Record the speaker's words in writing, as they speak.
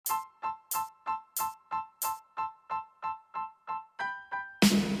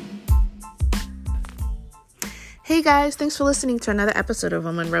Hey guys, thanks for listening to another episode of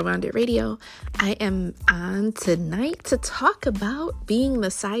Woman Well-Rounded Radio. I am on tonight to talk about being the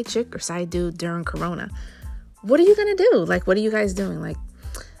side chick or side dude during Corona. What are you going to do? What are you guys doing?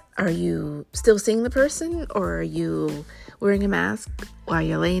 Are you still seeing the person, or are you wearing a mask while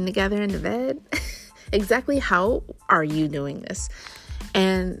you're laying together in the bed? Exactly how are you doing this?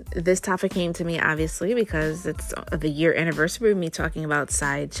 And this topic came to me, obviously, because it's the year anniversary of me talking about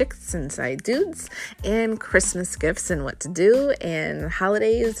side chicks and side dudes and Christmas gifts and what to do and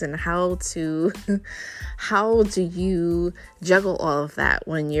holidays and how do you juggle all of that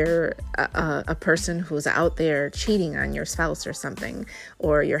when you're a person who's out there cheating on your spouse or something,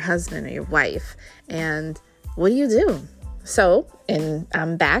 or your husband or your wife. And what do you do? And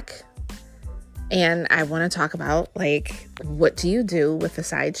I'm back. And I want to talk about, what do you do with a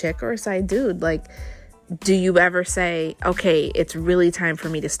side chick or a side dude? Do you ever say, okay, it's really time for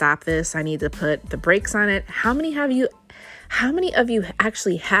me to stop this. I need to put the brakes on it. How many of you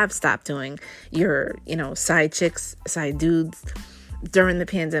actually have stopped doing your, side chicks, side dudes during the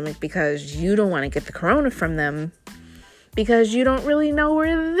pandemic because you don't want to get the corona from them, because you don't really know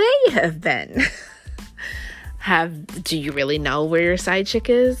where they have been? Do you really know where your side chick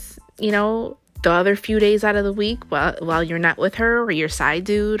is? The other few days out of the week while you're not with her, or your side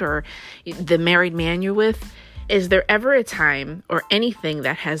dude, or the married man you're with? Is there ever a time or anything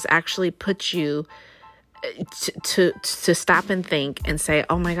that has actually put you to stop and think and say,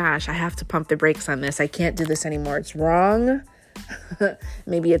 oh my gosh, I have to pump the brakes on this. I can't do this anymore. It's wrong.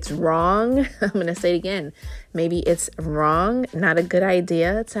 Maybe it's wrong. I'm going to say it again. Maybe it's wrong. Not a good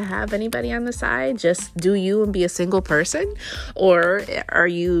idea to have anybody on the side. Just do you and be a single person. Or are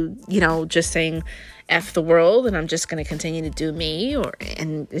you, just saying F the world and I'm just going to continue to do me,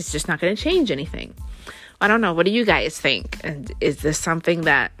 and it's just not going to change anything? I don't know. What do you guys think? And is this something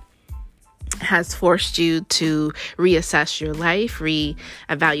that has forced you to reassess your life,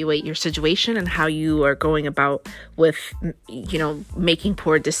 reevaluate your situation and how you are going about with, making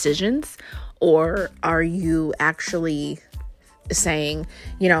poor decisions? Or are you actually saying,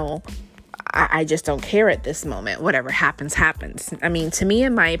 I just don't care at this moment. Whatever happens, happens. I mean, to me,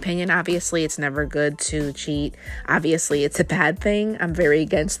 in my opinion, obviously, it's never good to cheat. Obviously, it's a bad thing. I'm very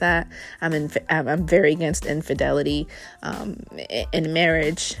against that. I'm very against infidelity in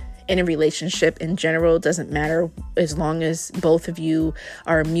marriage. In a relationship in general. It doesn't matter, as long as both of you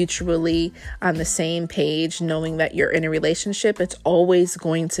are mutually on the same page, knowing that you're in a relationship. It's always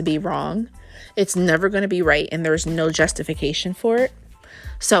going to be wrong. It's never going to be right, and there's no justification for it.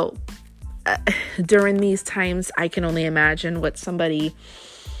 So during these times, I can only imagine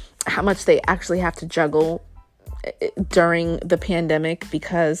how much they actually have to juggle during the pandemic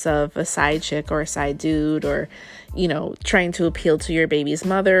because of a side chick or a side dude, or trying to appeal to your baby's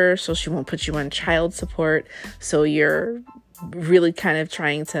mother so she won't put you on child support. So you're really kind of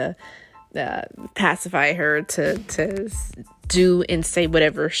trying to pacify her to do and say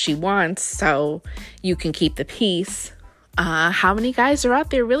whatever she wants so you can keep the peace. How many guys are out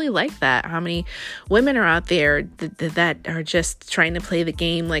there really like that? How many women are out there that are just trying to play the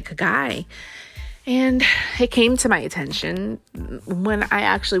game like a guy? And it came to my attention when I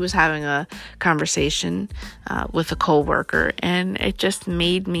actually was having a conversation with a coworker, and it just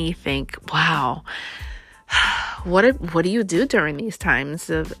made me think, wow, what do you do during these times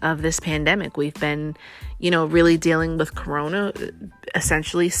of this pandemic? We've been, really dealing with Corona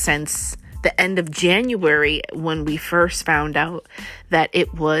essentially since the end of January, when we first found out that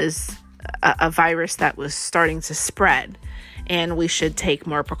it was a virus that was starting to spread, and we should take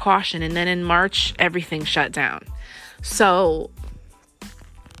more precaution. And then in March, everything shut down. So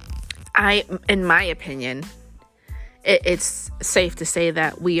in my opinion, it's safe to say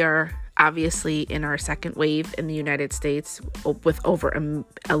that we are obviously in our second wave in the United States with over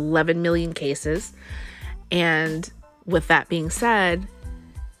 11 million cases. And with that being said,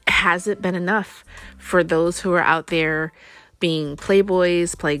 has it been enough for those who are out there being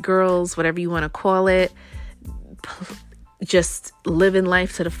playboys, playgirls, whatever you want to call it, just living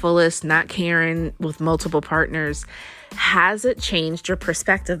life to the fullest, not caring, with multiple partners? Has it changed your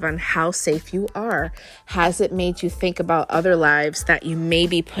perspective on how safe you are? Has it made you think about other lives that you may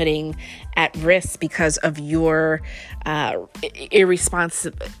be putting at risk because of your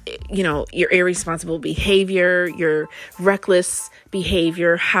irresponsible behavior, your reckless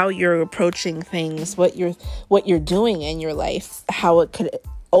behavior, how you're approaching things, what you're doing in your life, how it could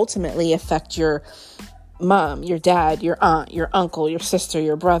ultimately affect your mom, your dad, your aunt, your uncle, your sister,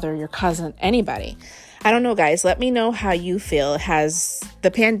 your brother, your cousin, anybody? I don't know, guys. Let me know how you feel. Has the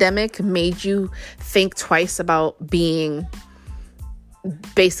pandemic made you think twice about being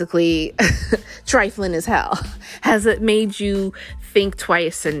basically trifling as hell? Has it made you think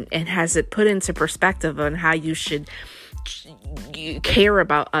twice, and has it put into perspective on how you should care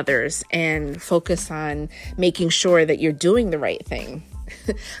about others and focus on making sure that you're doing the right thing?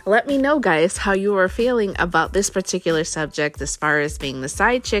 Let me know, guys, how you are feeling about this particular subject as far as being the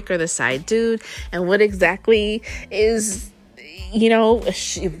side chick or the side dude, and what exactly is,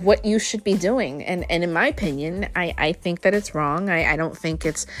 what you should be doing. And in my opinion, I think that it's wrong. I don't think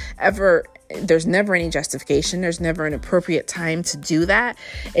there's never any justification. There's never an appropriate time to do that.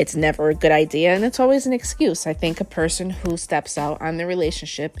 It's never a good idea, and it's always an excuse. I think a person who steps out on the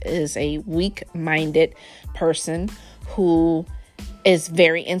relationship is a weak-minded person who is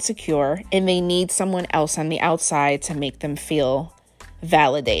very insecure, and they need someone else on the outside to make them feel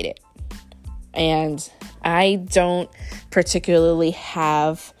validated. And I don't particularly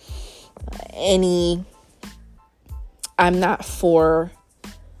have I'm not for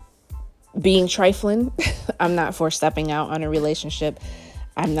being trifling. I'm not for stepping out on a relationship.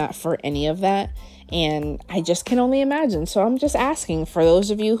 I'm not for any of that. And I just can only imagine. So I'm just asking, for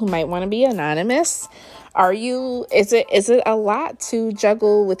those of you who might want to be anonymous, is it a lot to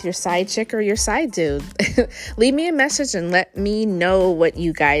juggle with your side chick or your side dude? Leave me a message and let me know what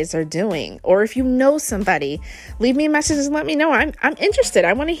you guys are doing. Or if you know somebody, leave me a message and let me know. I'm interested.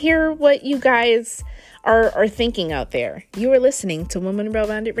 I want to hear what you guys are thinking out there. You are listening to Woman Rebel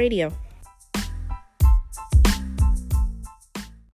Bandit Radio.